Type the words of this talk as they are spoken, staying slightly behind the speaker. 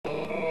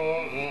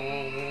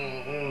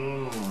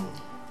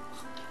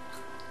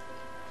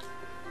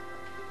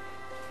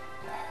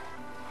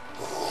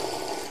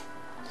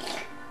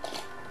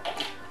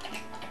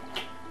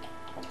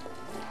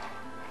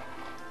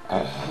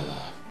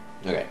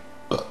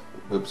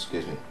Oops,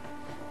 excuse me.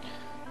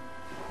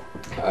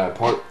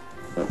 Part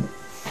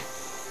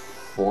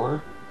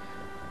 4,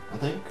 I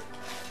think.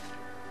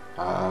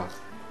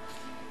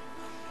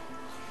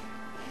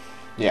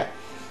 Yeah.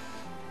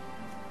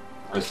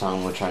 This time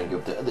I'm gonna try and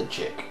get the other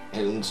chick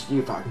and see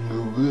if I can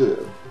go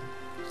good.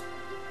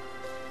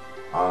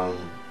 Well,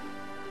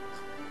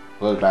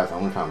 guys, I'm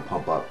gonna try and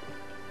pump up.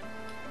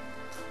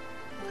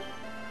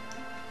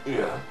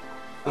 Yeah.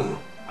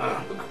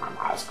 Look at my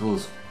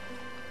bicycles.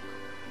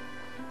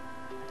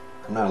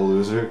 I'm not a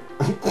loser.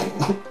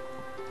 Okay.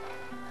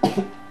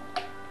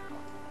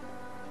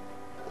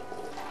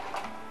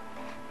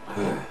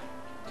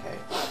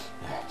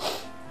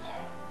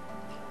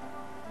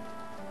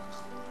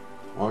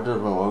 What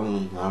does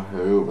not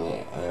who,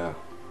 man?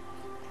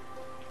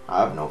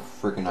 I have no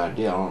freaking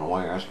idea. I don't know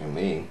why you're asking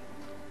me.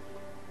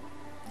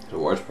 It's the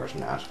worst person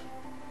to ask.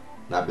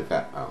 Not be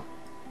fat. Oh.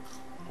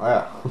 Oh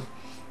yeah.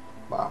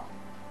 Wow.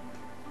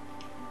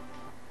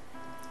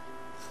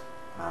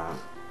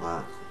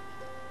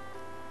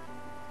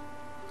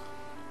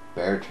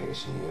 Bear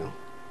chasing you.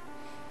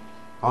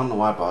 I don't know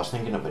why, but I was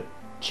thinking of a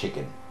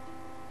chicken.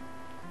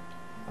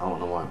 I don't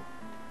know why.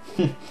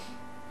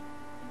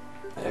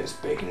 Eggs,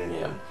 bacon, and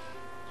ham.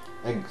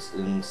 Eggs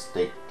and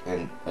steak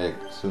and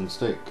eggs and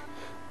steak.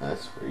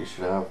 That's what you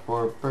should have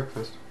for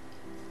breakfast.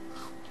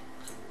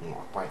 I'm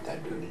gonna fight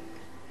that dude.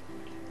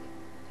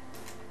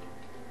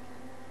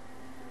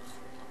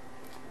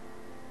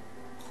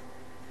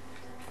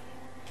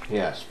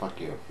 Yes, fuck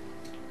you.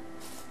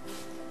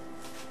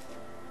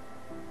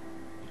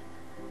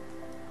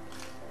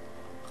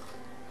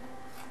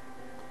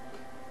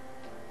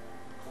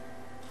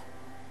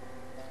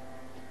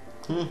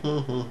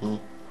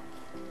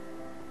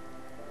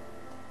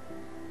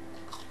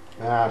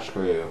 Ah,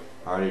 screw you.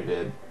 I already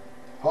did.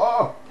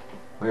 Oh!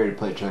 We already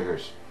played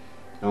checkers.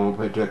 I won't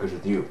play checkers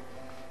with you.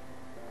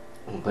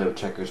 I'm gonna play with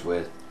checkers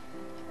with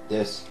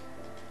this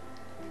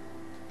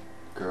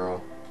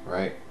girl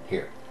right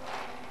here.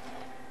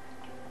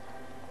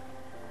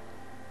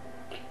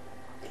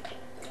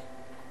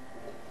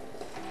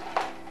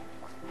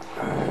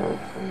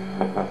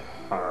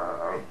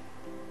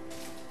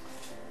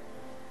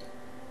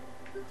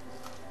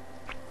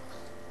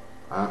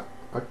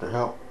 What the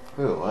hell?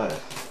 Who was?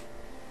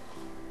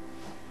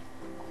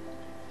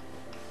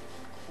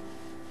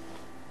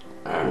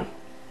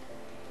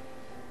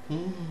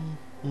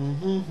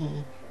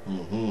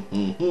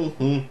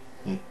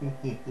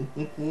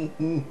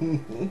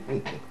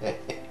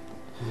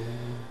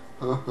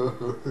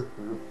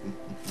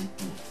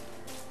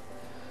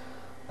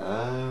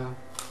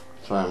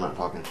 Sorry, I'm not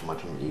talking too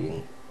much. I'm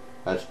eating.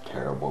 That's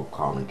terrible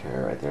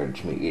commentary right there.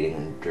 Just me eating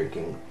and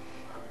drinking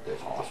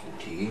this awesome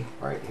tea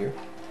right here.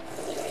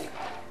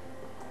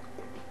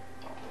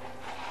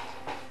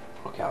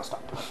 Okay, I'll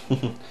stop.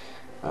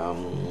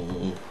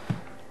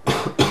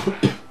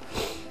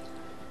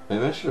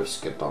 Maybe I should have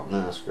skipped on.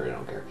 No, screw it, I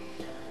don't care.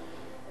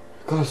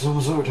 Cause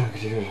someone's over talking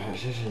to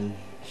her.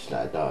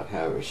 That dog,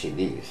 however, she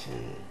leaves,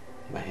 and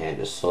my hand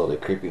is slowly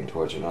creeping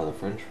towards another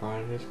French fry.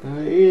 And it's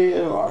going,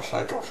 yeah, our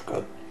cycle's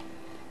good.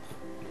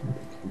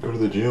 Go to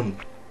the gym.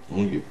 I'm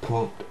gonna get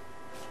pumped.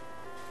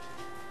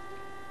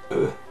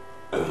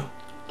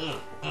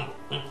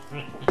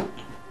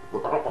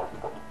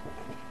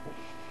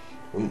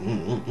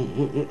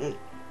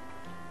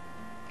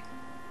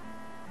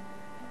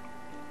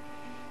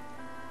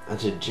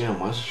 That's a gym.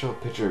 Why does it show a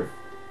picture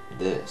of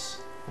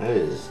this? That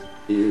is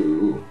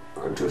ew.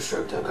 I'm too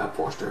strength. I got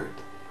 4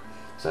 strength.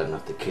 Is that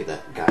enough to kick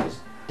that guy's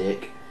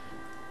dick?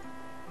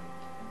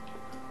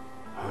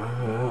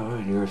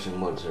 You're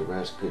someone to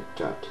rest. Good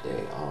job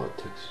today. All it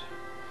takes.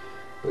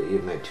 But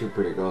you've made 2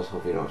 pretty girls.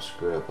 Hope you don't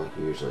screw it up like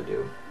you usually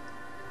do.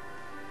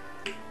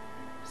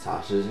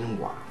 Sausages and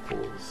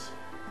waffles.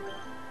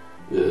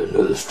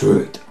 Another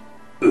strength.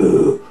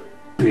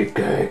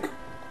 Beefcake.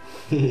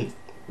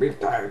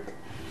 Beefcake.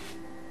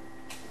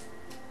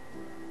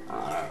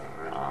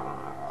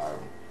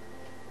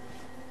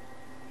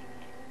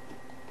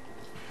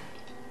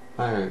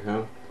 Hi,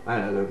 Tom. I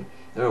had them.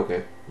 They're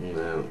okay.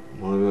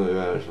 One really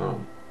bad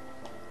song.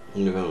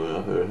 You come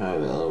enough to have a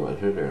little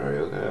bit of are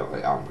you okay?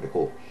 Okay, I'm pretty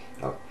cool.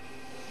 Oh.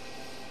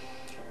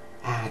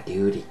 I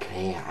do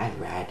declare I'd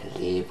rather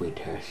live with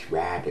her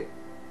rather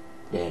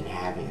than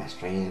having a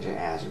stranger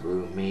as a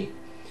roommate.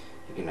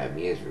 You can have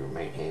me as a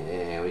roommate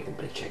and we can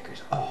play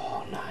checkers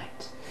all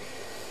night.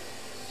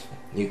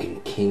 You can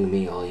king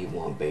me all you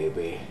want,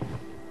 baby.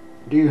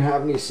 Do you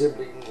have any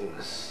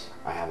siblings?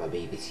 I have a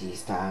baby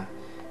sister.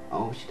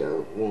 Oh, she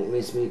won't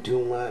miss me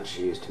too much.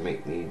 She used to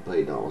make me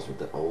play dolls with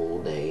her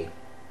all day.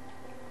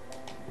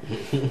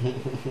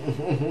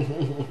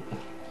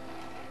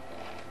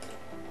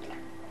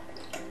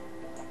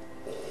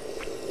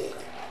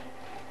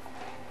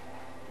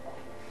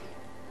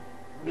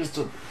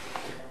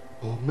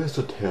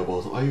 Mr.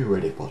 Tables, are you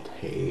ready for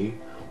tea?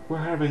 We're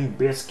having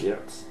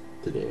biscuits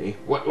today.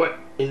 What?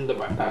 In the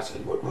butt. I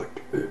said, what?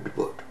 In the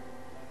butt.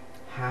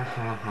 Ha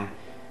ha ha.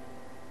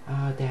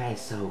 Oh, that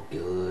is so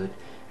good.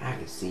 I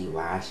can see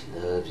why she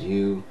loves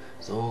you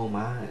so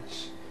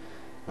much.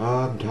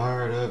 I'm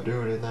tired of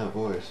doing it in that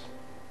voice.